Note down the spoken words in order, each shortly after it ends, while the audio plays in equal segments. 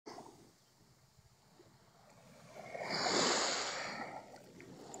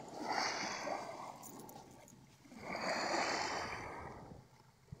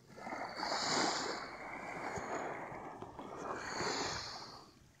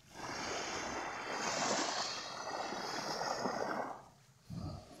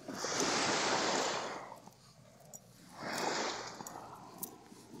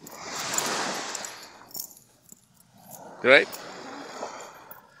Right?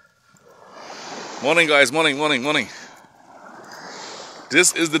 Morning, guys. Morning, morning, morning.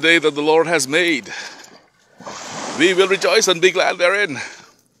 This is the day that the Lord has made. We will rejoice and be glad therein.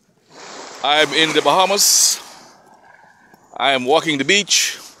 I am in the Bahamas. I am walking the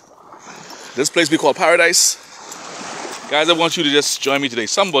beach. This place we call paradise. Guys, I want you to just join me today.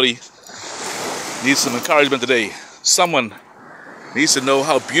 Somebody needs some encouragement today. Someone needs to know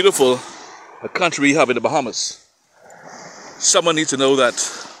how beautiful a country we have in the Bahamas. Someone needs to know that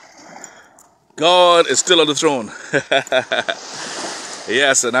God is still on the throne.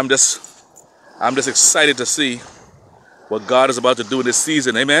 Yes, and I'm just excited to see what God is about to do in this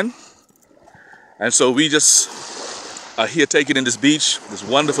season. Amen. And so we just are here taking in this beach, this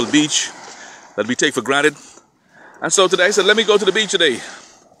wonderful beach that we take for granted. And so today I said, let me go to the beach today.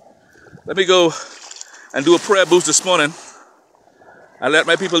 Let me go and do a prayer boost this morning and let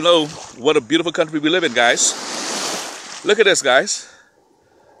my people know what a beautiful country we live in, guys. Look at this, guys.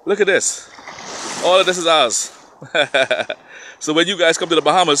 Look at this. All of this is ours. So when you guys come to the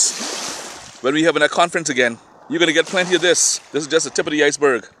Bahamas, when we have a conference again, you're going to get plenty of this. This is just the tip of the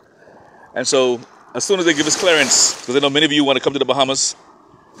iceberg. And so as soon as they give us clearance, because I know many of you want to come to the Bahamas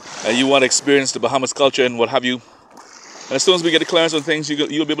and you want to experience the Bahamas culture and what have you. And as soon as we get the clearance on things, you'll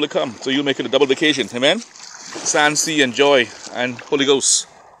be able to come. So you'll make it a double vacation. Amen? Sand, sea, and joy, and Holy Ghost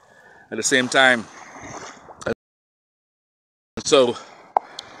at the same time. So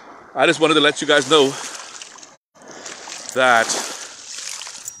I just wanted to let you guys know that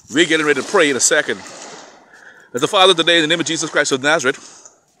we're getting ready to pray in a second. As the Father, today, in the name of Jesus Christ of Nazareth,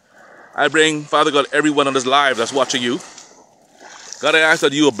 I bring, Father God, everyone on this live that's watching you. God, I ask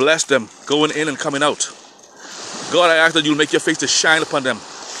that you will bless them going in and coming out. God, I ask that you'll make your face to shine upon them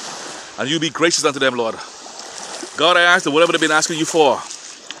and you'll be gracious unto them, Lord. God, I ask that whatever they've been asking you for,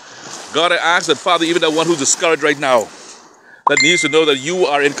 God, I ask that, Father, even that one who's discouraged right now, that needs to know that you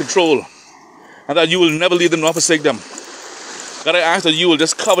are in control and that you will never leave them nor forsake them. God, I ask that you will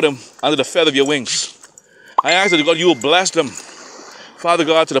just cover them under the feather of your wings. I ask that, God, you will bless them, Father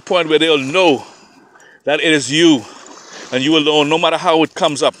God, to the point where they'll know that it is you and you alone, no matter how it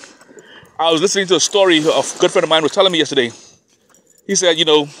comes up. I was listening to a story a good friend of mine was telling me yesterday. He said, you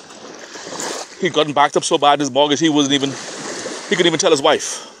know, he'd gotten backed up so bad in his mortgage, he couldn't even tell his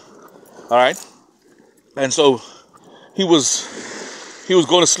wife. All right? And so he was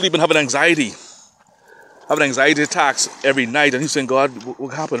going to sleep and having anxiety attacks every night. And he's saying, God,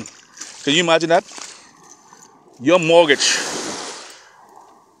 what happened? Can you imagine that? Your mortgage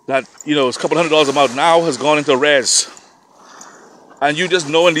that, you know, is a couple $100 a month now has gone into arrears. And you just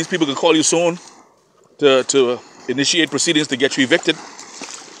knowing these people can call you soon to initiate proceedings to get you evicted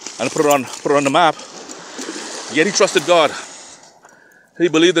and put it on the map. Yet he trusted God. He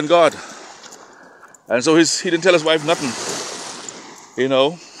believed in God. And so he didn't tell his wife nothing. You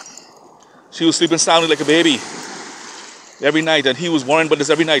know, she was sleeping soundly like a baby every night, and he was worrying about this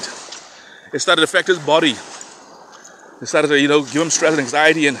every night. It started to affect his body. It started to, you know, give him stress and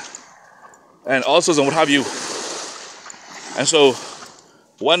anxiety and ulcers and what have you. And so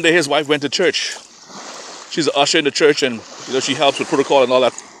one day his wife went to church. She's an usher in the church, and you know, she helps with protocol and all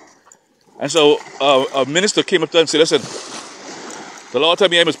that. And so a minister came up to her and said, listen, the Lord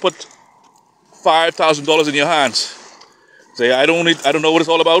told me I must put $5,000 in your hands. Say, I don't know what it's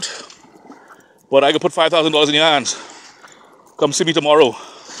all about, but I can put $5,000 in your hands. Come see me tomorrow.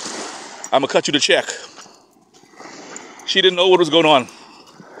 I'm going to cut you the check. She didn't know what was going on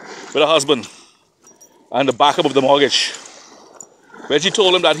with her husband and the backup of the mortgage. When she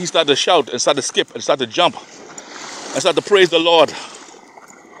told him that, he started to shout and started to skip and started to jump and started to praise the Lord.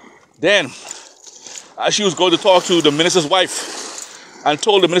 Then, as she was going to talk to the minister's wife and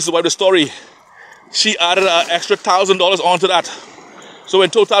told the minister's wife the story, she added an extra $1,000 onto that. So in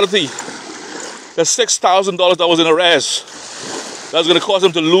totality, the $6,000 that was in arrears, that was going to cause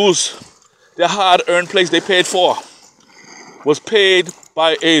them to lose their hard-earned place they paid for, was paid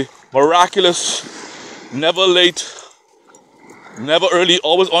by a miraculous, never late, never early,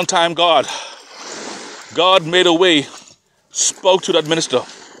 always on time God. God made a way, spoke to that minister,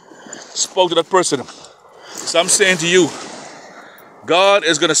 spoke to that person. So I'm saying to you, God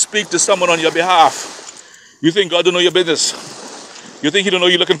is going to speak to someone on your behalf. You think God don't know your business? You think he don't know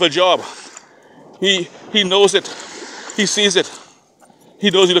you're looking for a job? He knows it. He sees it. He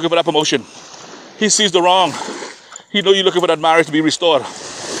knows you're looking for that promotion. He sees the wrong. He knows you're looking for that marriage to be restored.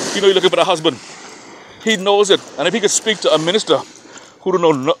 He knows you're looking for that husband. He knows it. And if he could speak to a minister who don't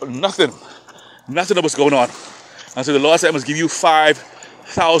know nothing of what's going on, and so the Lord said, I must give you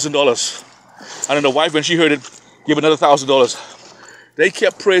 $5,000. And then the wife, when she heard it, gave another $1,000. They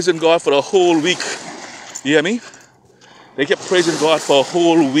kept praising God for the whole week. You hear me? They kept praising God for a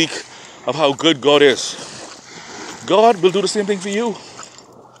whole week of how good God is. God will do the same thing for you.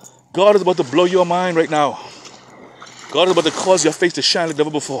 God is about to blow your mind right now. God is about to cause your face to shine like never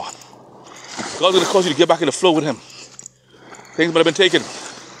before. God is going to cause you to get back in the flow with Him. Things might have been taken.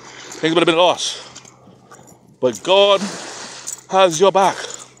 Things might have been lost. But God has your back.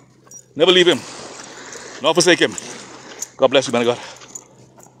 Never leave Him. Nor forsake Him. God bless you, man of God.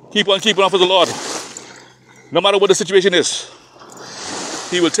 Keep on keeping on for the Lord. No matter what the situation is,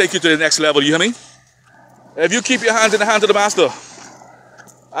 He will take you to the next level. You hear me? If you keep your hands in the hands of the Master,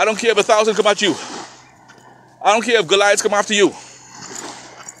 I don't care if 1,000 come at you. I don't care if Goliaths come after you.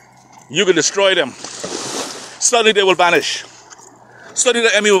 You can destroy them. Suddenly they will vanish. Suddenly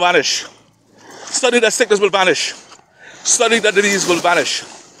the enemy will vanish. Suddenly that sickness will vanish. Suddenly that disease will vanish.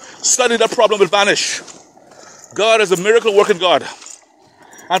 Suddenly that problem will vanish. God is a miracle working God.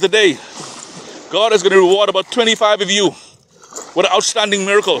 And today, God is going to reward about 25 of you with an outstanding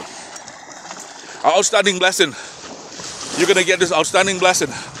miracle. An outstanding blessing. You're going to get this outstanding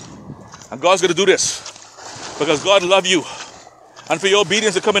blessing. And God's going to do this because God loves you. And for your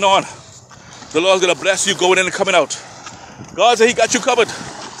obedience to coming on, the Lord's going to bless you going in and coming out. God said He got you covered.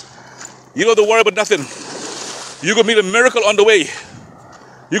 You don't have to worry about nothing. You can meet a miracle on the way.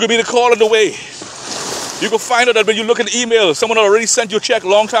 You can meet a call on the way. You can find out that when you look at the email, someone already sent you a check a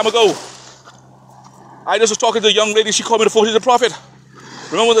long time ago. I just was talking to a young lady. She called me on the phone. She's a prophet.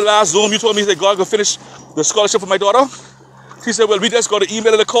 Remember the last Zoom you told me that God could finish the scholarship for my daughter? She said, well, we just got an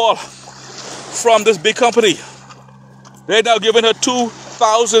email and a call from this big company. They're now giving her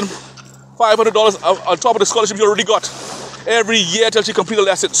 $2,500 on top of the scholarship you already got every year till she completes the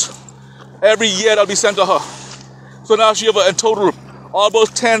lessons. Every year that'll be sent to her. So now she have in total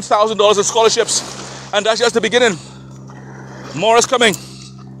almost $10,000 in scholarships. And that's just the beginning. More is coming.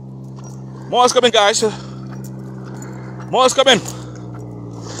 More is coming, guys. More is coming.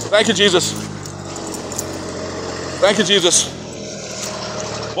 Thank you, Jesus. Thank you, Jesus.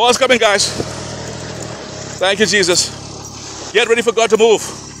 More is coming, guys. Thank you, Jesus. Get ready for God to move.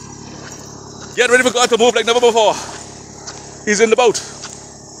 Get ready for God to move like never before. He's in the boat.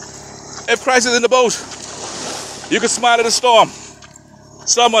 If Christ is in the boat, you can smile at the storm.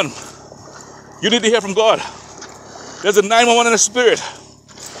 Someone, you need to hear from God. There's a 911 in the spirit.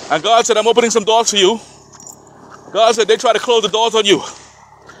 And God said, I'm opening some doors for you. God said, they try to close the doors on you.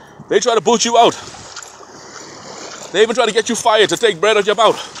 They try to boot you out. They even try to get you fired to take bread out of your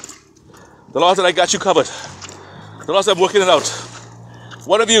mouth. The Lord said, I got you covered. The Lord said, I'm working it out.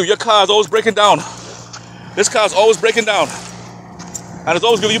 One of you, your car is always breaking down. This car is always breaking down. And it's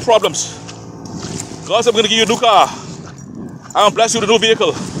always giving you problems. God said, I'm going to give you a new car. I'm going to bless you with a new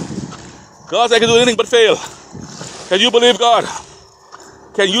vehicle. God said, I can do anything but fail. Can you believe God?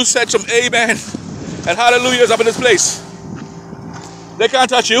 Can you set some amen and hallelujahs up in this place? They can't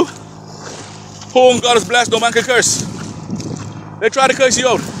touch you. Whom God has blessed, no man can curse. They try to curse you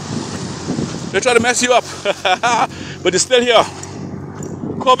out. They try to mess you up. But you're still here.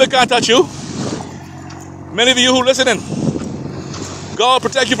 COVID can't touch you. Many of you who are listening, God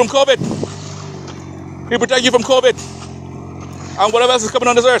protect you from COVID. He protect you from COVID. And whatever else is coming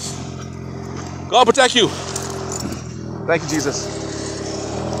on this earth. God protect you. Thank you, Jesus.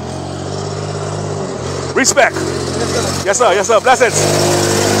 Respect. Yes, sir. Yes, sir. Blessings.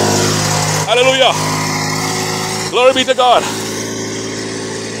 Hallelujah. Glory be to God.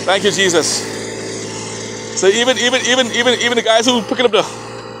 Thank you, Jesus. So even the guys who picking up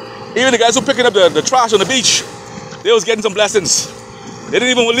the trash on the beach, they was getting some blessings. They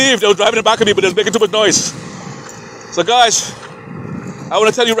didn't even leave. They were driving in the back of me, but they was making too much noise. So guys, I want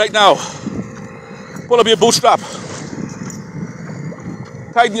to tell you right now, pull up your bootstrap.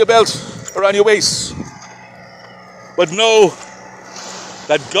 Tighten your belt around your waist. But know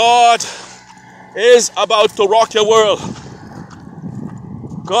that God is about to rock your world.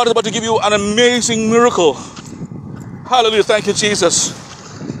 God is about to give you an amazing miracle. Hallelujah. Thank you, Jesus.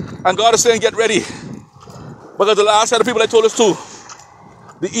 And God is saying, get ready. Because the last set of people I told us to,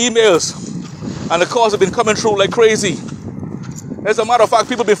 the emails and the calls have been coming through like crazy. As a matter of fact,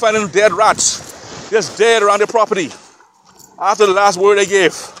 people have been finding dead rats just dead around their property. After the last word they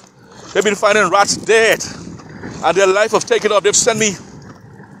gave, they've been finding rats dead. And their life has taken off. They've sent me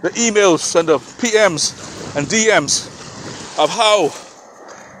the emails and the PMs and DMs of how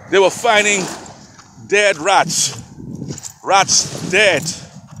they were finding dead rats. Rats dead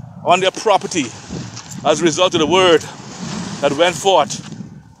on their property as a result of the word that went forth.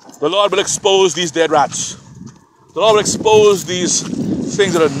 The Lord will expose these dead rats. The Lord will expose these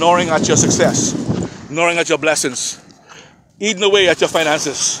things that are gnawing at your success, gnawing at your blessings, eating away at your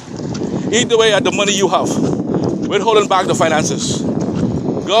finances, eating away at the money you have. withholding back the finances.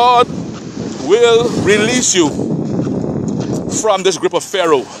 God will release you from this grip of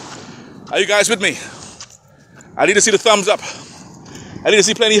Pharaoh. Are you guys with me? I need to see the thumbs up. I need to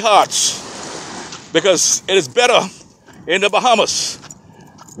see plenty hearts. Because it is better in the Bahamas.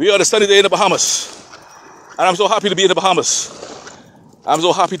 We are the sunny day in the Bahamas. And I'm so happy to be in the Bahamas. I'm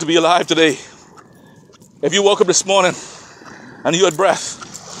so happy to be alive today. If you woke up this morning and you had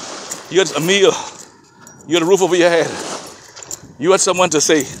breath, you had a meal, you had a roof over your head, you had someone to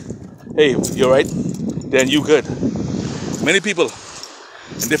say, hey, you're right, then you good. Many people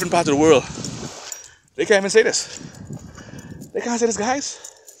in different parts of the world, they can't even say this. They can't say this,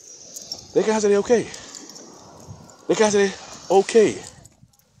 guys. They can't say they're okay. They can't say they're okay.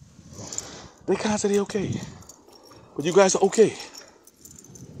 They can't say they're okay. But you guys are okay.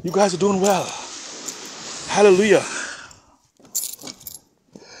 You guys are doing well. Hallelujah.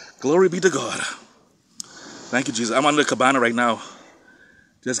 Glory be to God. Thank you, Jesus. I'm under the cabana right now.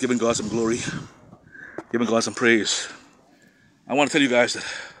 Just giving God some glory. Giving God some praise. I want to tell you guys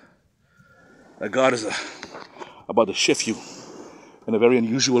that God is about to shift you in a very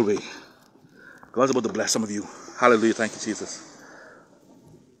unusual way. God's about to bless some of you. Hallelujah. Thank you, Jesus.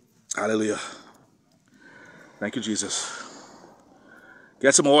 Hallelujah. Thank you, Jesus.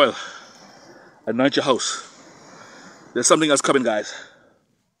 Get some oil. Anoint your house. There's something else coming, guys.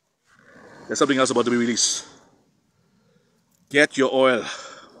 There's something else about to be released. Get your oil.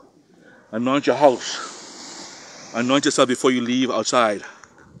 Anoint your house. Anoint yourself before you leave outside.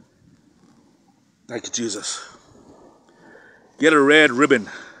 Thank you, Jesus. Get a red ribbon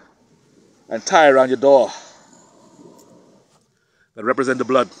and tie around your door that represent the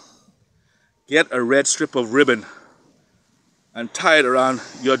blood. Get a red strip of ribbon and tie it around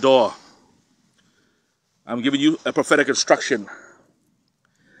your door. I'm giving you a prophetic instruction.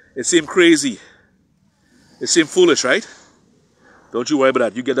 It seemed crazy. It seemed foolish, right? Don't you worry about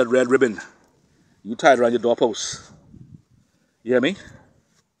that. You get that red ribbon. You tie it around your doorpost. You hear me?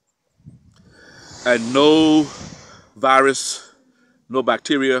 And no virus, no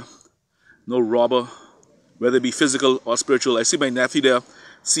bacteria, no robber, whether it be physical or spiritual. I see my nephew there,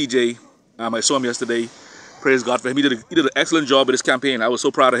 CJ. I saw him yesterday. Praise God for him. He did an excellent job with his campaign. I was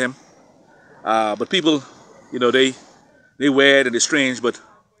so proud of him. But people, you know, they weird and they're strange, but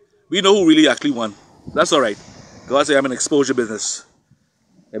we know who really actually won. That's all right. God said I'm an exposure business.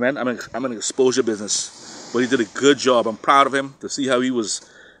 Amen. I'm an exposure business. But he did a good job. I'm proud of him to see how he was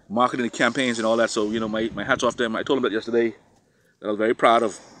marketing the campaigns and all that. So, you know, my hat's off to him. I told him that yesterday. That I was very proud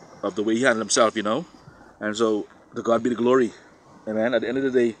of the way he handled himself, you know. And so, to God be the glory. Amen. At the end of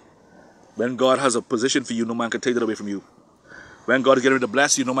the day, when God has a position for you, no man can take that away from you. When God is getting ready to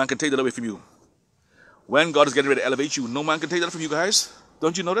bless you, no man can take that away from you. When God is getting ready to elevate you, no man can take that from you, guys.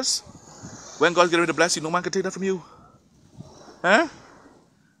 Don't you notice? When God is getting ready to bless you, no man can take that from you. Huh?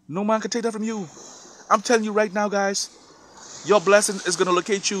 No man can take that from you. I'm telling you right now, guys, your blessing is going to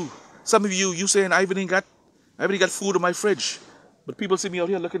locate you. Some of you saying, I haven't got food in my fridge. But people see me out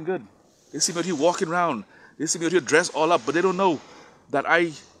here looking good. They see me out here walking around. They see me out here dressed all up. But they don't know that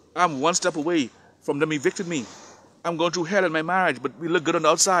I'm one step away from them evicting me. I'm going through hell in my marriage, but we look good on the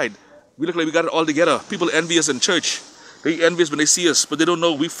outside. We look like we got it all together. People envy us in church. They envy us when they see us, but they don't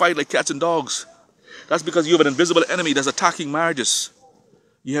know we fight like cats and dogs. That's because you have an invisible enemy that's attacking marriages.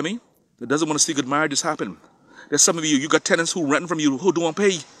 You hear me? That doesn't want to see good marriages happen. There's some of you got tenants who renting from you who don't want to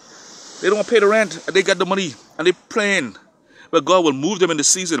pay. They don't want to pay the rent, and they got the money, and they're playing. But God will move them in the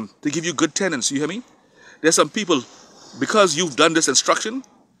season to give you good tenants. You hear me? There's some people, because you've done this instruction,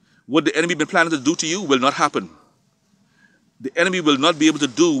 what the enemy been planning to do to you will not happen. The enemy will not be able to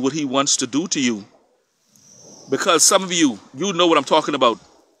do what he wants to do to you. Because some of you know what I'm talking about.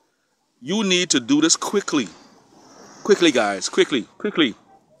 You need to do this quickly. Quickly, guys. Quickly.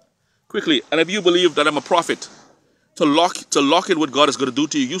 And if you believe that I'm a prophet, to lock in what God is going to do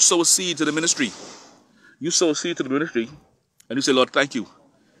to you, you sow a seed to the ministry. You sow a seed to the ministry, and you say, Lord, thank you.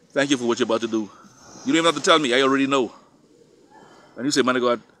 Thank you for what you're about to do. You don't even have to tell me. I already know. And you say, man of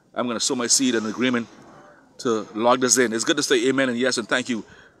God, I'm going to sow my seed in agreement to log this in. It's good to say amen and yes and thank you,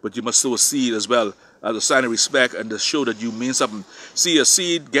 but you must sow a seed as well as a sign of respect and to show that you mean something. See, a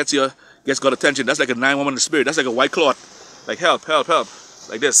seed gets God attention. That's like a 911 in the spirit. That's like a white cloth. Like help,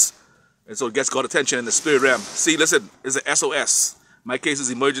 like this. And so it gets God attention in the spirit realm. See, listen, it's an SOS. My case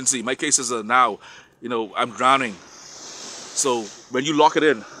is emergency. My case is now, you know, I'm drowning. So when you lock it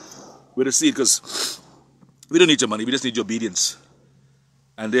in with a seed, because we don't need your money, we just need your obedience.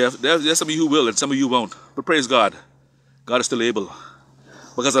 And there's some of you who will and some of you won't. But praise God. God is still able.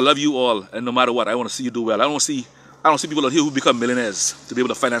 Because I love you all, and no matter what, I want to see you do well. I don't see people out here who become millionaires to be able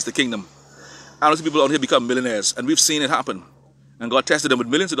to finance the kingdom. I don't see people out here become millionaires, and we've seen it happen. And God tested them with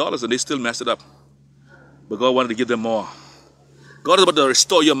millions of dollars, and they still messed it up. But God wanted to give them more. God is about to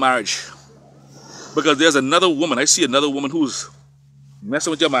restore your marriage. Because there's another woman, I see another woman who's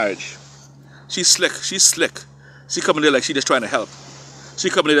messing with your marriage. She's slick. She's slick. She coming there like she just trying to help. She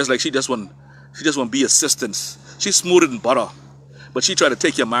coming there like she just want to be assistance. She's smoother than butter, but she try to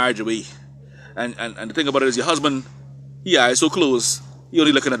take your marriage away. And the thing about it is, your husband, he eyes so close. He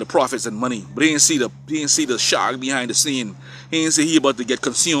only looking at the profits and money, but he ain't see the shark behind the scene. He ain't see he about to get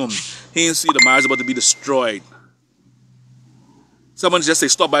consumed. He ain't see the marriage about to be destroyed. Someone just say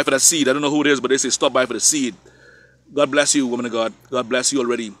stop by for that seed. I don't know who it is, but they say stop by for the seed. God bless you, woman of God. God bless you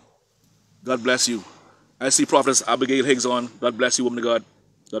already. God bless you. I see Prophetess Abigail Higgs on. God bless you, woman of God.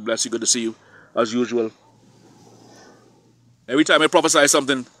 God bless you. Good to see you, as usual. Every time I prophesy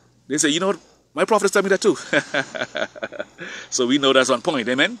something, they say, you know what? My prophets tell me that too. So we know that's on point.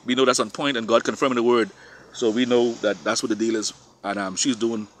 Amen? We know that's on point, and God confirming the word. So we know that that's what the deal is. And she's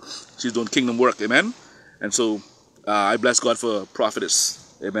doing kingdom work. Amen? And so I bless God for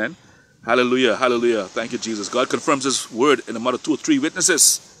prophetess. Amen? Hallelujah. Hallelujah. Thank you, Jesus. God confirms his word in the mouth of 2 or 3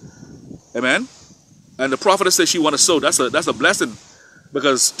 witnesses. Amen? And the prophetess says she want to sow. That's a blessing,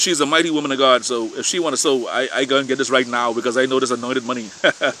 because she's a mighty woman of God. So if she want to sow, I go and get this right now, because I know this anointed money.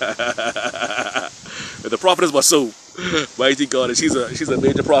 The prophetess must sow. Mighty God. And she's a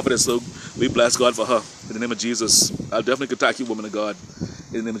major prophetess. So we bless God for her. In the name of Jesus. I'll definitely contact you, woman of God.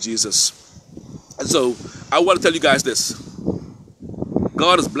 In the name of Jesus. And so I want to tell you guys this.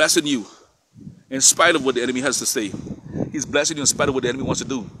 God is blessing you in spite of what the enemy has to say. He's blessing you in spite of what the enemy wants to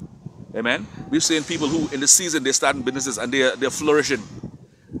do. Amen. We've seen people who in this season they're starting businesses and they're flourishing.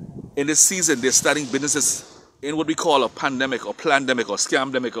 In this season they're starting businesses in what we call a pandemic or plandemic or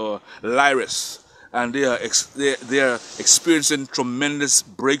scamdemic or virus, and they are experiencing tremendous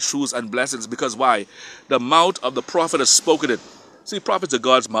breakthroughs and blessings. Because why? The mouth of the prophet has spoken it. See, prophets are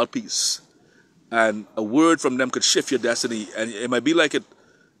God's mouthpiece, and a word from them could shift your destiny, and it might be like it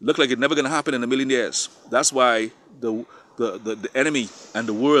look like it's never going to happen in a million years. That's why the enemy and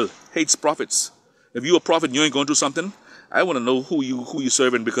the world hates prophets. If you're a prophet and you ain't going through something, I want to know who you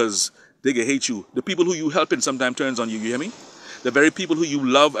serving, because they can hate you. The people who you helping sometimes turns on you. You hear me? The very people who you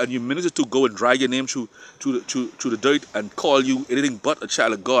love and you minister to go and drag your name to the dirt and call you anything but a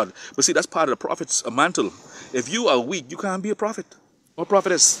child of God. But see, that's part of the prophet's mantle. If you are weak, you can't be a prophet or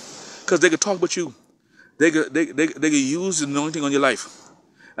prophetess, because they can talk about you. They can use the anointing on your life,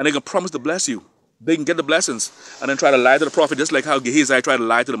 and they can promise to bless you. They can get the blessings and then try to lie to the prophet, just like how Gehazi tried to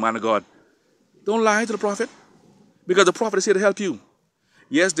lie to the man of God. Don't lie to the prophet, because the prophet is here to help you.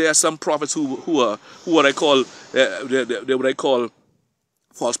 Yes, there are some prophets who are what I call they're what I call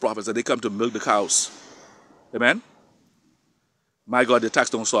false prophets, that they come to milk the cows. Amen. My God, the attacks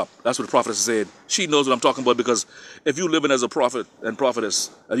don't stop. That's what the prophetess said. She knows what I'm talking about, because if you living as a prophet and prophetess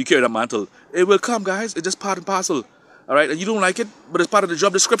and you carry that mantle, it will come, guys. It's just part and parcel. All right, and you don't like it, but it's part of the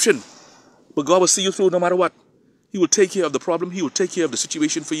job description. But God will see you through no matter what. He will take care of the problem. He will take care of the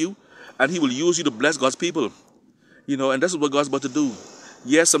situation for you, and he will use you to bless God's people. You know, and this is what God's about to do.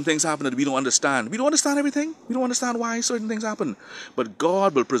 Yes, some things happen that we don't understand. We don't understand everything. We don't understand why certain things happen. But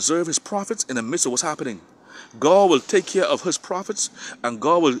God will preserve his prophets in the midst of what's happening. God will take care of his prophets, and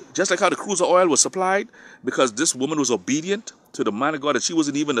God will, just like how the cruise of oil was supplied, because this woman was obedient to the man of God, and she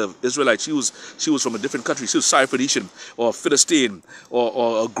wasn't even an Israelite. She was from a different country. She was Syrophoenician or Philistine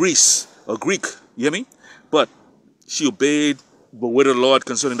or Greece or Greek. You hear me? But she obeyed the word of the Lord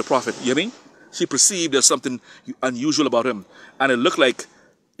concerning the prophet. You hear me? She perceived there's something unusual about him, and it looked like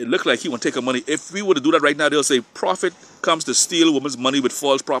he would take her money. If we were to do that right now, they'll say prophet comes to steal a woman's money with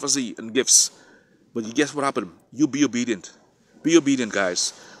false prophecy and gifts. But you guess what happened? You be obedient. Be obedient,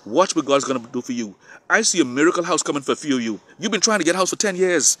 guys. Watch what God's going to do for you. I see a miracle house coming for a few of you. You've been trying to get a house for 10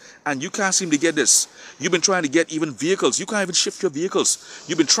 years, and you can't seem to get this. You've been trying to get even vehicles. You can't even shift your vehicles.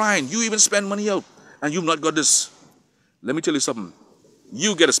 You've been trying. You even spend money out, and you've not got this. Let me tell you something.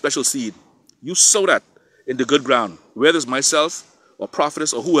 You get a special seed. You sow that in the good ground. Whether it's myself or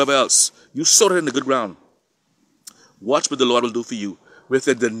prophetess or whoever else, you sow that in the good ground. Watch what the Lord will do for you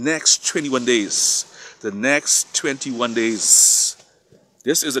within the next 21 days. The next 21 days.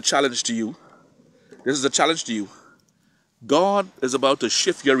 This is a challenge to you. This is a challenge to you. God is about to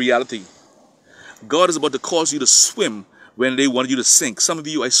shift your reality. God is about to cause you to swim when they wanted you to sink. Some of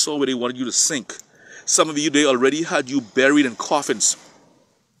you, I saw where they wanted you to sink. Some of you, they already had you buried in coffins.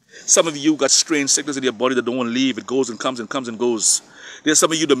 Some of you got strange sickness in your body that don't want to leave. It goes and comes and comes and goes. There's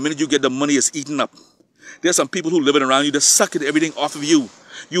some of you, the minute you get the money, it's eaten up. There's some people who living around you, they're sucking everything off of you.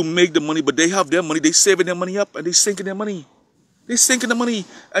 You make the money, but they have their money. They saving their money up, and they sinking their money. They're sinking the money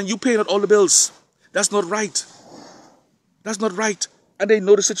and you paying out all the bills. That's not right. That's not right. And they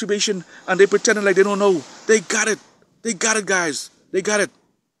know the situation and they pretending like they don't know. They got it. They got it, guys. They got it.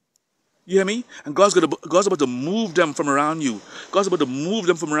 You hear me? And God's about to move them from around you. God's about to move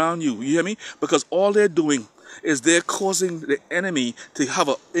them from around you. You hear me? Because all they're doing is they're causing the enemy to have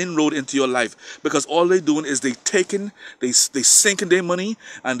an inroad into your life. Because all they're doing is they sinking their money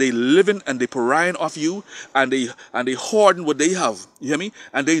and they living and they pariahing off you and they hoarding what they have. You hear me?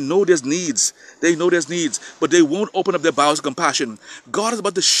 And they know there's needs. They know there's needs, but they won't open up their bowels of compassion. God is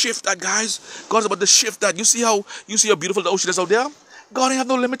about to shift that, guys. God is about to shift that. You see how beautiful the ocean is out there? God ain't have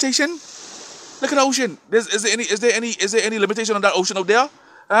no limitation. Look at the ocean. Is there any limitation on that ocean out there?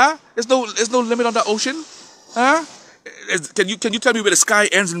 Huh? There's no limit on that ocean. Huh? Can you tell me where the sky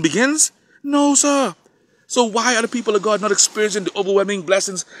ends and begins? No, sir. So why are the people of God not experiencing the overwhelming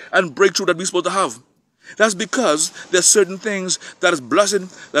blessings and breakthrough that we're supposed to have? That's because there's certain things that's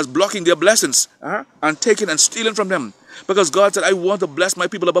blocking their blessings, and taking and stealing from them. Because God said, I want to bless my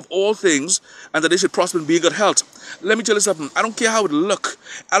people above all things and that they should prosper and be in good health. Let me tell you something. I don't care how it look.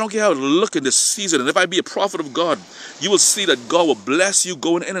 I don't care how it look in this season. And if I be a prophet of God, you will see that God will bless you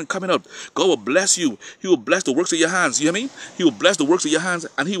going in and coming out. God will bless you. He will bless the works of your hands. You hear me? He will bless the works of your hands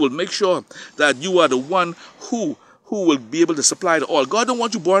and he will make sure that you are the one who will be able to supply the oil. God don't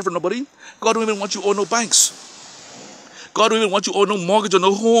want you borrowing from nobody. God don't even want you owe no banks. God don't even want you owe no mortgage or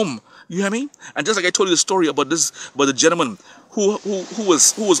no home. You hear me? And just like I told you the story about the gentleman who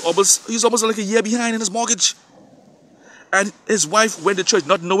was almost like a year behind in his mortgage. And his wife went to church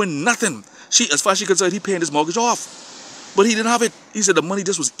not knowing nothing. As far as she concerned, he paying his mortgage off. But he didn't have it. He said the money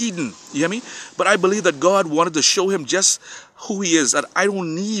just was eaten. You hear me? But I believe that God wanted to show him just who he is. That I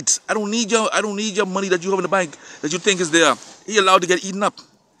don't need your money that you have in the bank that you think is there. He allowed to get eaten up.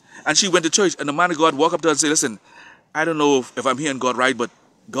 And she went to church and the man of God walked up to her and said, listen, I don't know if I'm hearing God right, but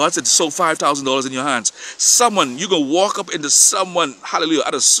God said, sow $5,000 in your hands. You can walk up into someone, hallelujah,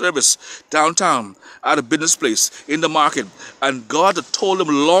 at a service downtown, at a business place, in the market. And God had told them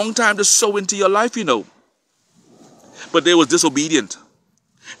a long time to sow into your life, you know. But they was disobedient.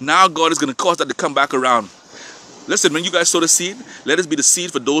 Now God is going to cause that to come back around. Listen, when you guys sow the seed, let it be the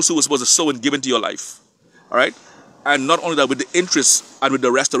seed for those who were supposed to sow and give into your life. All right? And not only that, with the interest and with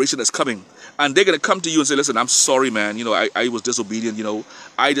the restoration that's coming. And they're going to come to you and say, listen, I'm sorry, man. You know, I was disobedient. You know,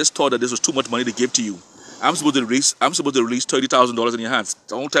 I just thought that this was too much money to give to you. I'm supposed to release $30,000 in your hands.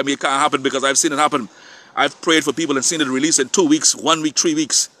 Don't tell me it can't happen because I've seen it happen. I've prayed for people and seen it released in 2 weeks, 1 week, 3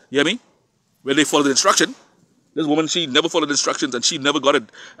 weeks. You hear me? When they follow the instruction. This woman, she never followed the instructions and she never got it.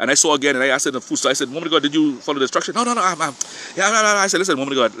 And I saw again and I asked her in the food store, I said, woman of God, did you follow the instruction? No. I said, listen,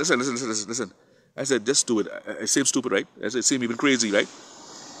 woman of God, listen. I said, just do it. It seems stupid, right? I said, it seems even crazy, right?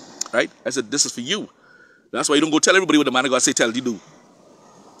 Right? I said, this is for you. That's why you don't go tell everybody what the man of God say, tell you do.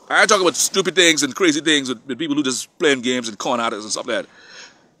 I talk about stupid things and crazy things with people who just playing games and con artists and stuff like that.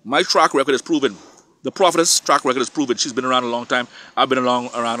 My track record is proven. The prophetess track record is proven. She's been around a long time. I've been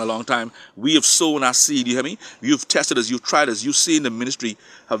around a long time. We have sown our seed. You hear me? You've tested us. You've tried us. You've seen the ministry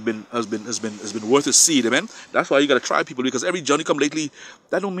has been worth a seed. Amen. That's why you got to try people, because every Johnny come lately,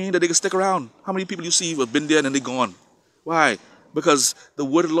 that don't mean that they can stick around. How many people you see have been there and then they're gone? Why? Because the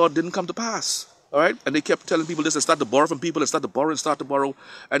word of the Lord didn't come to pass. All right? And they kept telling people this and start to borrow from people and start to borrow.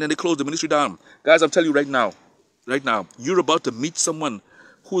 And then they closed the ministry down. Guys, I'm telling you right now, you're about to meet someone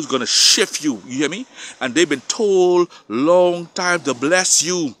who's going to shift you. You hear me? And they've been told long time to bless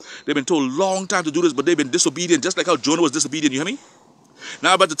you. They've been told long time to do this, but they've been disobedient, just like how Jonah was disobedient. You hear me? Now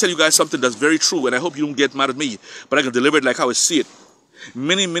I'm about to tell you guys something that's very true, and I hope you don't get mad at me, but I can deliver it like how I see it.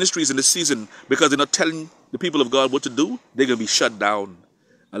 Many ministries in this season, because they're not telling the people of God what to do, they're going to be shut down.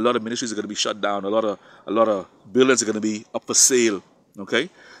 A lot of ministries are going to be shut down. A lot of buildings are going to be up for sale. Okay?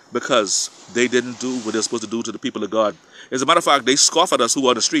 Because they didn't do what they're supposed to do to the people of God. As a matter of fact, they scoff at us who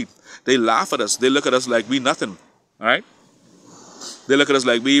are on the street. They laugh at us. They look at us like we nothing. All right? They look at us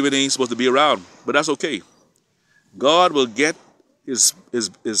like we even ain't supposed to be around. But that's okay. God will get his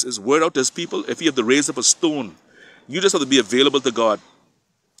word out to his people if he have to raise up a stone. You just have to be available to God.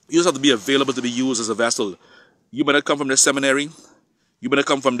 You just have to be available to be used as a vessel. You might not come from their seminary. You might not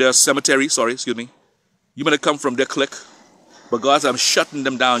come from their cemetery. You might not come from their clique. But God said, I'm shutting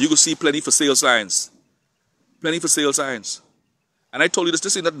them down. You can see plenty for sale signs. Plenty for sale signs. And I told you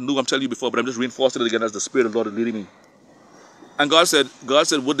this ain't nothing new, I'm telling you before, but I'm just reinforcing it again as the Spirit of the Lord is leading me. And God said,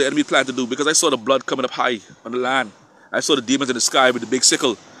 what the enemy planned to do, because I saw the blood coming up high on the land. I saw the demons in the sky with the big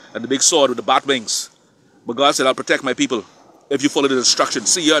sickle and the big sword with the bat wings. But God said, I'll protect my people if you follow the instruction.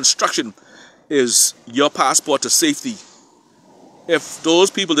 See, your instruction is your passport to safety. If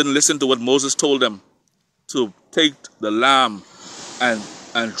those people didn't listen to what Moses told them, to take the lamb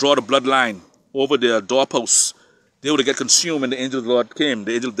and draw the bloodline over their doorposts, they would get consumed when the angel of the Lord came,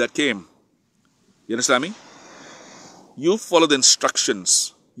 the angel of death came. You understand me? You follow the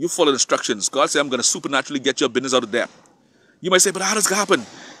instructions. You follow the instructions. God said, I'm going to supernaturally get your business out of debt. You might say, but how does it happen?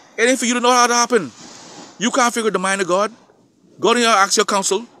 It ain't for you to know how to happen. You can't figure the mind of God. Go to your ask your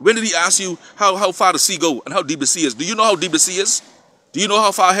counsel. When did he ask you how far the sea go and how deep the sea is? Do you know how deep the sea is? Do you know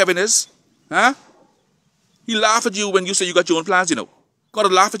how far heaven is? Huh? He laughed at you when you say you got your own plans, you know. God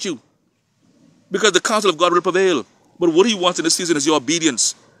will laugh at you. Because the counsel of God will prevail. But what he wants in this season is your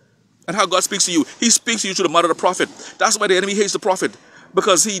obedience. And how God speaks to you. He speaks to you through the mouth of the prophet. That's why the enemy hates the prophet.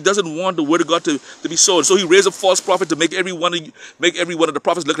 Because he doesn't want the word of God to be sown. So he raised a false prophet to make every one of the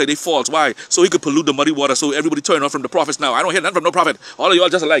prophets look like they false. Why? So he could pollute the muddy water. So everybody turn off from the prophets now. I don't hear nothing from no prophet. All of y'all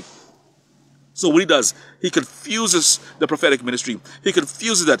just alike. So what he does, he confuses the prophetic ministry. He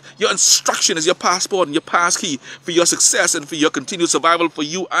confuses that. Your instruction is your passport and your pass key for your success and for your continued survival for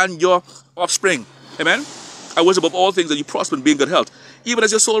you and your offspring. Amen? I wish above all things that you prosper and be in good health. Even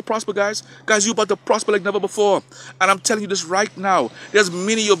as your soul prosper, guys. Guys, you're about to prosper like never before. And I'm telling you this right now. There's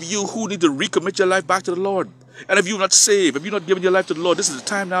many of you who need to recommit your life back to the Lord. And if you're not saved, if you're not giving your life to the Lord, this is the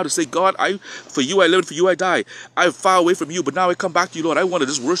time now to say, God, for you I live and for you I die. I'm far away from you, but now I come back to you, Lord. I want to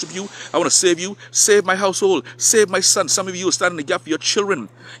just worship you. I want to save you. Save my household. Save my son. Some of you are standing in the gap for your children.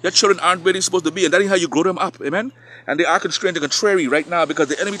 Your children aren't where they're supposed to be, and that ain't how you grow them up. Amen? And they are constrained and contrary right now because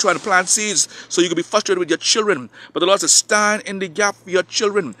the enemy trying to plant seeds so you can be frustrated with your children. But the Lord says, stand in the gap for your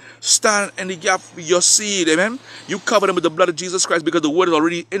children. Stand in the gap for your seed. Amen? You cover them with the blood of Jesus Christ because the word is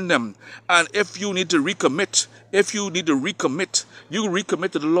already in them. And if you need to recommit, you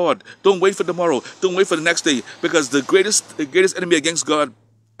recommit to the Lord. Don't wait for tomorrow. Don't wait for the next day. Because the greatest enemy against God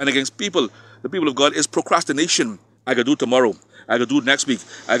and against people, the people of God, is procrastination. I can do it tomorrow. I can do it next week.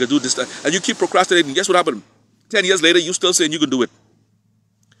 I can do this. And you keep procrastinating. Guess what happened? 10 years later, you still saying you can do it.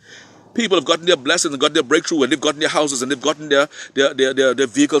 People have gotten their blessings and got their breakthrough, and they've gotten their houses, and they've gotten their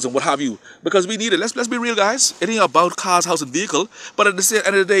vehicles and what have you. Because we need it. Let's be real, guys. It ain't about cars, house, and vehicle. But at the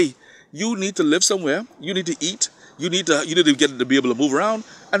end of the day, you need to live somewhere. You need to eat. You need to get to be able to move around.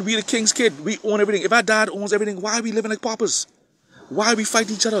 And we the king's kid. We own everything. If our dad owns everything, why are we living like paupers? Why are we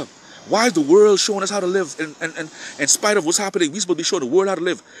fighting each other? Why is the world showing us how to live? And in spite of what's happening, we're supposed to be showing the world how to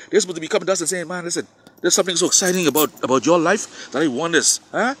live. They're supposed to be coming to us and saying, man, listen, there's something so exciting about your life that I want this.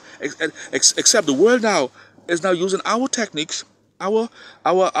 Huh? Except the world now is now using our techniques, our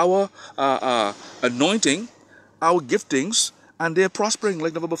anointing, our giftings, and they're prospering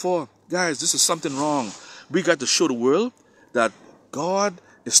like never before. Guys, this is something wrong. We got to show the world that God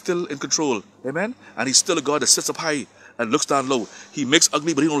is still in control. Amen? And he's still a God that sits up high and looks down low. He makes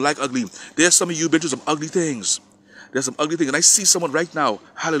ugly, but he don't like ugly. There's some of you been through some ugly things. There's some ugly things. And I see someone right now.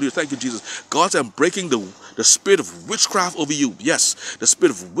 Hallelujah. Thank you, Jesus. God said, I'm breaking the spirit of witchcraft over you. Yes, the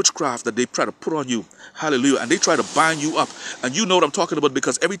spirit of witchcraft that they try to put on you. Hallelujah. And they try to bind you up. And you know what I'm talking about,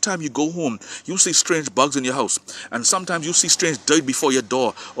 because every time you go home, you see strange bugs in your house. And sometimes you see strange dirt before your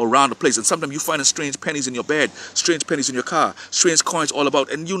door or around the place. And sometimes you find strange pennies in your bed, strange pennies in your car, strange coins all about.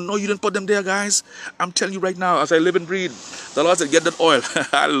 And you know you didn't put them there, guys. I'm telling you right now, as I live and breathe, the Lord said, get that oil.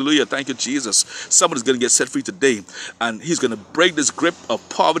 Hallelujah. Thank you, Jesus. Somebody's going to get set free today. And he's going to break this grip of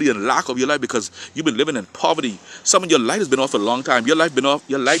poverty and lack of your life, because you've been living in poverty. Some of your light has been off for a long time. Your light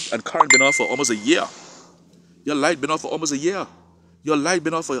and current been off for almost a year. Your light been off for almost a year. Your light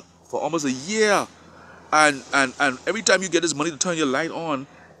been off for almost a year. And every time you get this money to turn your light on,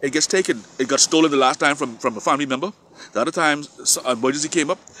 it gets taken. It got stolen the last time from a family member. The other time, an emergency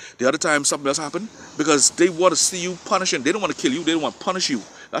came up. The other time, something else happened. Because they want to see you punishing. They don't want to kill you. They don't want to punish you.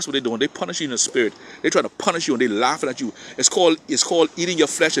 That's what they're doing. They punish you in the spirit. They try to punish you and they laughing at you. It's called eating your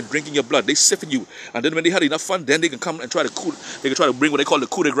flesh and drinking your blood. They siphon you. And then when they had enough fun, then they can come and try to bring what they call the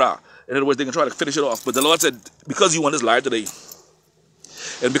coup de grace. In other words, they can try to finish it off. But the Lord said, because you want this life today,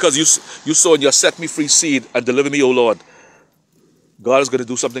 and because you sow in your set me free seed and deliver me, O Lord, God is going to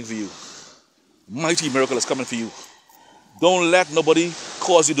do something for you. Mighty miracle is coming for you. Don't let nobody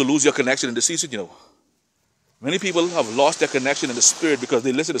cause you to lose your connection in the season, you know. Many people have lost their connection in the spirit because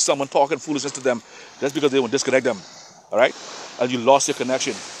they listen to someone talking foolishness to them. That's because they will disconnect them. All right? And you lost your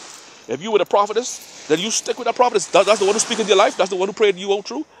connection. If you were a prophetess, then you stick with that prophetess. That's the one who speaks in your life. That's the one who prayed you out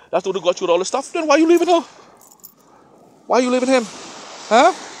through. That's the one who got you with all this stuff. Then why are you leaving her? Why are you leaving him?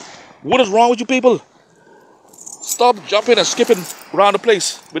 Huh? What is wrong with you people? Stop jumping and skipping around the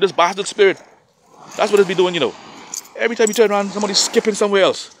place with this bastard spirit. That's what it's be doing, you know. Every time you turn around, somebody's skipping somewhere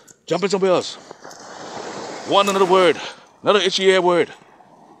else. Jumping somewhere else. One another word. Another itchy ear word.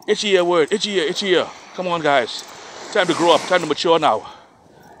 Itchy ear word. Itchy ear, itchy ear. Come on, guys. Time to grow up. Time to mature now.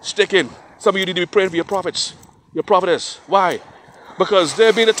 Stick in. Some of you need to be praying for your prophets. Your prophetess. Why? Because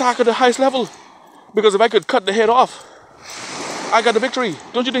they're being attacked at the highest level. Because if I could cut the head off, I got the victory.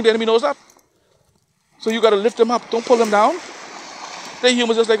 Don't you think the enemy knows that? So you got to lift them up. Don't pull them down. They're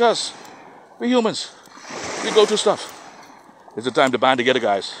humans just like us. We're humans. We go through stuff. It's the time to band together,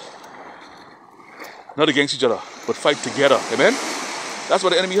 guys. Not against each other, but fight together. Amen? That's why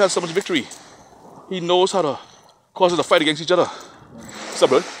the enemy has so much victory. He knows how to cause us to fight against each other. What's up,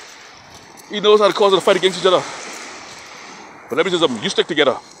 bro? He knows how to cause us to fight against each other. But let me tell you something. You stick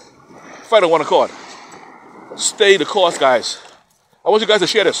together. Fight on one accord. Stay the course, guys. I want you guys to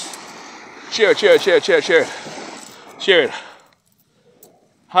share this. Share it, share it, share it, share it, share it. Share it.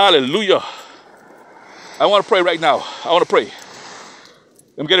 Hallelujah. I want to pray right now. I want to pray.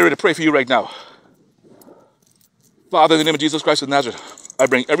 I'm getting ready to pray for you right now. Father, in the name of Jesus Christ of Nazareth, I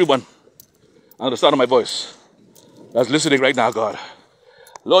bring everyone under the sound of my voice that's listening right now, God.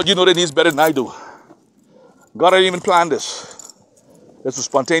 Lord, you know their needs better than I do. God, I didn't even plan this. This was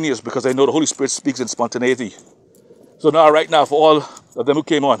spontaneous because I know the Holy Spirit speaks in spontaneity. So now, right now, for all of them who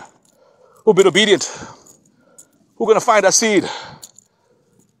came on, who've been obedient, who are going to find that seed,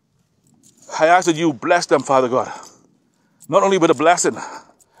 I ask that you bless them, Father God. Not only with a blessing,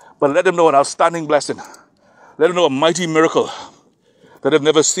 but let them know an outstanding blessing. Let them know a mighty miracle that they've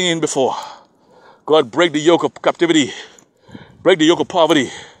never seen before. God, break the yoke of captivity. Break the yoke of poverty.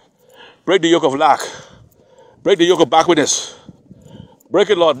 Break the yoke of lack. Break the yoke of backwardness. Break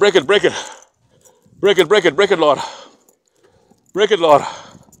it, Lord. Break it, break it. Break it, break it, break it, Lord. Break it, Lord.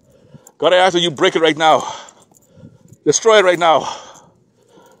 God, I ask that you break it right now. Destroy it right now.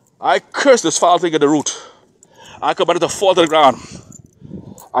 I curse this foul thing at the root. I command it to fall to the ground.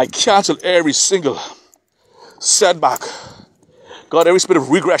 I cancel every single setback. God, every spirit of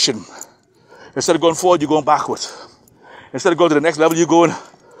regression. Instead of going forward, you're going backwards. Instead of going to the next level, you're going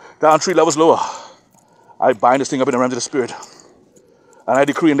down 3 levels lower. I bind this thing up in the realms of the Spirit. And I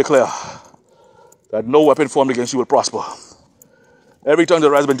decree and declare that no weapon formed against you will prosper. Every tongue that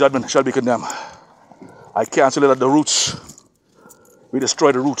rises up in judgment shall be condemned. I cancel it at the roots. We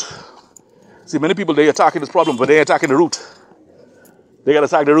destroy the root. See, many people, they attacking this problem, but they ain't attacking the root. They got to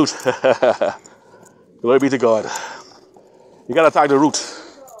attack the root. Glory be to God. You got to attack the root.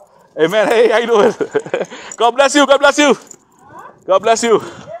 Amen. Hey, how you doing? God bless you. God bless you. God bless you.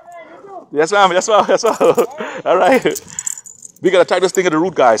 Yes, ma'am. Yes, ma'am. Yes, ma'am. All right. We got to attack this thing at the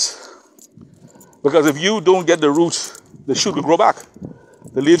root, guys. Because if you don't get the root, the shoot will grow back.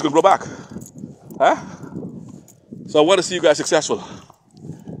 The leaves will grow back. Huh? So I want to see you guys successful.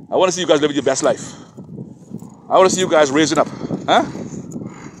 I want to see you guys living your best life. I want to see you guys raising up. Huh?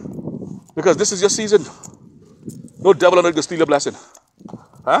 Because this is your season. No devil on earth can steal your blessing.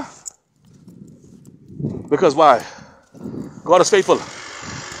 Huh? Because why? God is faithful.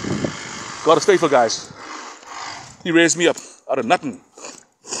 God is faithful, guys. He raised me up out of nothing.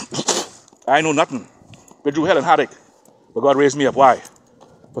 I know nothing. Been through hell and heartache. But God raised me up. Why?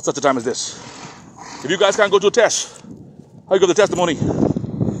 For such a time as this. If you guys can't go to a test, how you go to the testimony?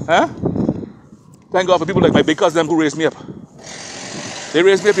 Huh? Thank God for people like my big cousin who raised me up. They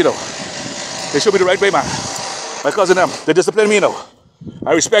raised me up, you know. They showed me the right way, man. My cousin them, they disciplined me, you know.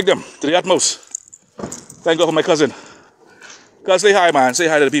 I respect them to the utmost. Thank God for my cousin. God, say hi, man. Say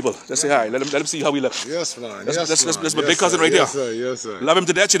hi to the people. Just say hi. Let them see how we look. Yes, man. That's my big cousin right yes, here. Sir. Yes, sir. Love him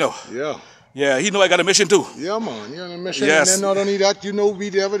to death, you know. Yeah. Yeah, he know I got a mission too. Yeah, man. You're on a mission. Yes. And then not only that, you know, be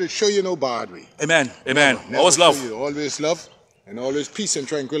there to show you no bad way. Amen. Amen. Never Always love. you. Always love. And always peace and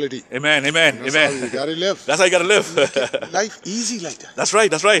tranquility. Amen. Amen. That's Amen. how you gotta live. That's how you gotta live. Life easy like that. That's right.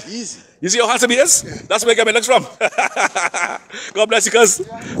 That's right. Easy. You see how handsome he is? Yeah. That's where I got my looks from. God bless you, cuz.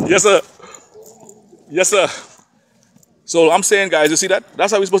 Yes, sir. Yes, sir. So I'm saying, guys, you see that?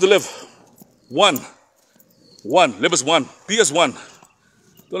 That's how we're supposed to live. One. Live as one. Be as one.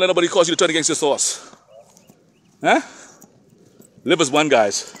 Don't let nobody cause you to turn against your source. Huh? Live as one,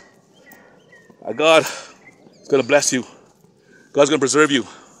 guys. God is going to bless you. God's going to preserve you.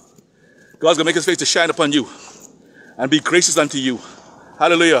 God's going to make his face to shine upon you and be gracious unto you.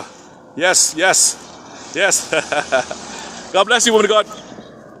 Hallelujah. Yes, yes, yes. God bless you, woman of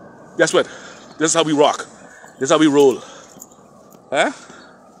God. Guess what? This is how we rock. This is how we roll. Huh?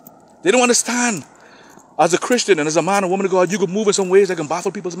 They don't understand. As a Christian and as a man or woman of God, you could move in some ways that can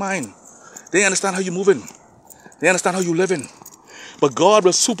baffle people's mind. They understand how you're moving. They understand how you're living. But God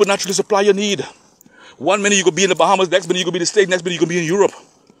will supernaturally supply your need. One minute you could be in the Bahamas, next minute you could be in the States, next minute you could be in Europe.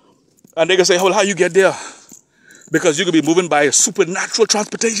 And they can say, well, how you get there? Because you could be moving by supernatural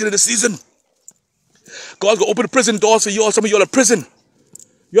transportation in the season. God's going to open prison doors for you all. Some of you all in prison.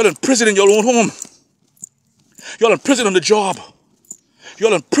 You're in prison in your own home. You're in prison on the job.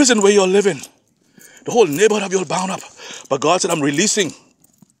 You're in prison where you're living. The whole neighborhood of you all bound up. But God said, I'm releasing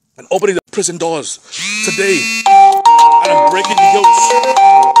and opening the prison doors today. And I'm breaking the yokes.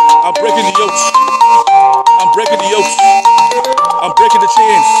 I'm breaking the yokes. I'm breaking the yokes. I'm breaking the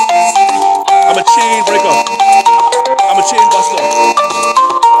chains. I'm a chain breaker. I'm a chain buster.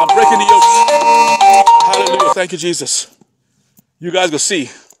 I'm breaking the yokes. Hallelujah. Thank you, Jesus. You guys will see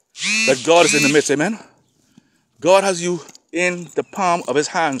that God is in the midst. Amen. God has you in the palm of his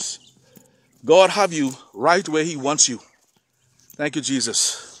hands. God have you right where he wants you. Thank you,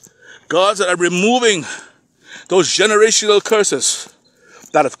 Jesus. God said, I'm removing those generational curses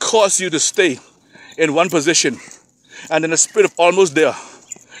that have caused you to stay in one position. And in the spirit of almost there.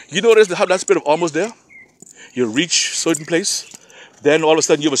 You notice how that spirit of almost there? You reach a certain place. Then all of a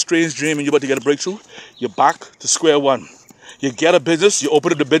sudden you have a strange dream and you're about to get a breakthrough. You're back to square one. You get a business. You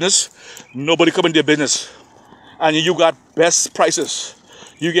open up the business. Nobody come into your business. And you got best prices.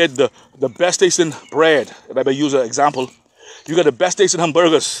 You get the best tasting bread. If I may use an example. You got the best tasting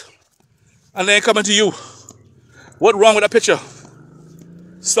hamburgers. And they ain't coming to you. What's wrong with that picture?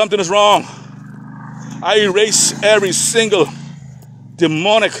 Something is wrong. I erase every single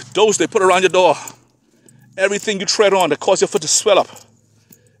demonic dose they put around your door. Everything you tread on that causes your foot to swell up.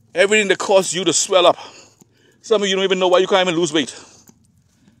 Everything that causes you to swell up. Some of you don't even know why you can't even lose weight.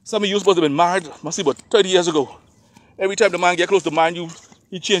 Some of you supposed to have been married, must be about 30 years ago. Every time the man get close to mind you,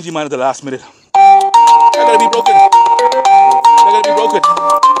 he change your mind at the last minute. That gotta be broken. That gotta be broken.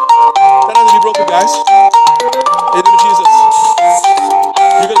 That has to be broken, guys. In the name of Jesus.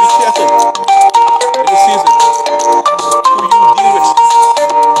 You gotta be careful in this season who you deal with.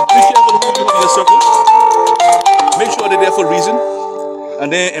 Be careful who you have in your circle. Make sure they're there for a reason.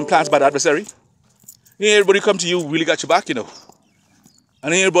 And they're implants by the adversary. Ain't everybody come to you really got your back, you know.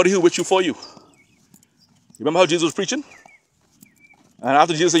 And ain't everybody who with you for you. You remember how Jesus was preaching? And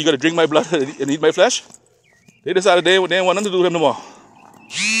after Jesus said, you got to drink my blood and eat my flesh, they decided they didn't want nothing to do with him no more.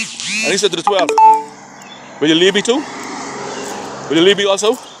 And he said to the 12, will you leave me too? Will you leave me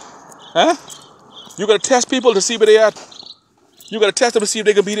also? Huh? You got to test people to see where they at. You got to test them to see if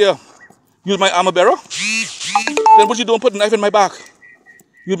they can be there. Use my armor bearer? Then what you doing putting a knife in my back?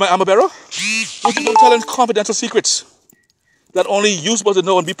 Use my armor bearer? What you doing telling confidential secrets that only you supposed to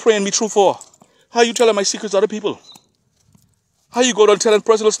know and be praying me through for? How you telling my secrets to other people? How you go down telling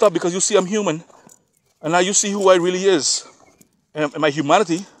personal stuff because you see I'm human and now you see who I really is and my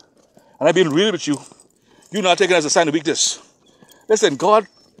humanity and I being real with you. You're not taking it as a sign of weakness. Listen, God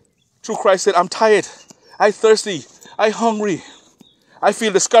through Christ said, I'm tired, I'm thirsty, I'm hungry, I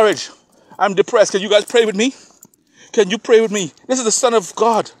feel discouraged, I'm depressed. Can you guys pray with me? Can you pray with me? This is the Son of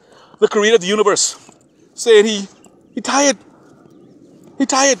God, the creator of the universe, saying he tired. He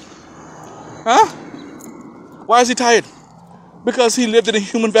tired. Huh? Why is he tired? Because he lived in a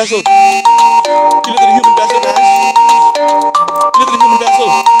human vessel. He lived in a human vessel, guys. He lived in a human vessel.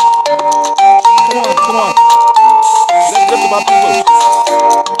 Come on, come on. Let's lift about people.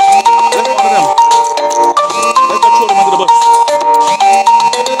 Let's honor them. Let's not throw them under the bush.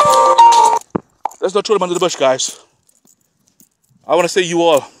 Let's not throw them under the bush, guys. I want to say you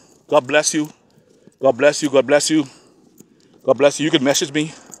all, God bless you. God bless you. God bless you. God bless you. You can message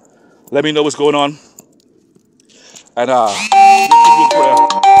me. Let me know what's going on. And we'll keep you in prayer.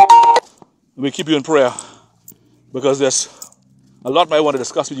 We'll keep you in prayer. Because there's a lot I want to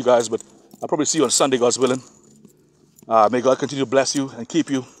discuss with you guys, but I'll probably see you on Sunday, God's willing. May God continue to bless you and keep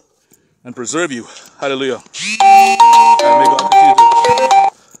you and preserve you. Hallelujah. And may God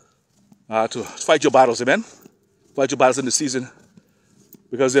continue to fight your battles, amen? Fight your battles in the season.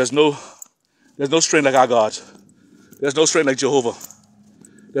 Because there's no strength like our God. There's no strength like Jehovah.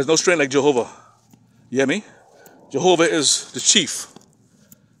 There's no strength like Jehovah. You hear me? Jehovah is the chief.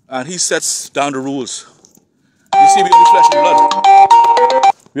 And he sets down the rules. You see, we only flesh and blood.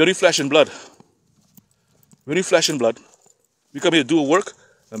 We only flesh and blood. We only flesh and blood. We come here to do a work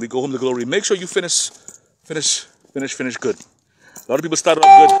and we go home to glory. Make sure you finish good. A lot of people started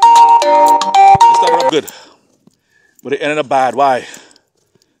off good. They started off good. But they ended up bad. Why?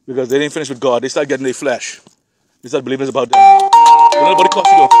 Because they didn't finish with God. They started getting their flesh. They started believing it's about them. Don't nobody cause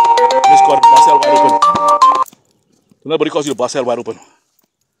you to miss God, bust hell wide open. Don't nobody cause you to bust hell wide open.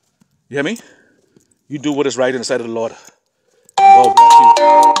 You hear me? You do what is right in the sight of the Lord. And God bless you.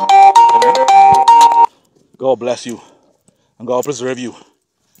 Amen? God bless you. And God will preserve you.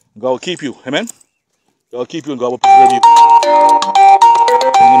 And God will keep you. Amen? God will keep you and God will preserve you. In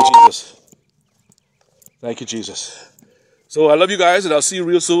the name of Jesus. Thank you, Jesus. So I love you guys and I'll see you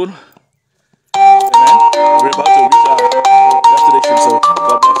real soon. Amen. We're about to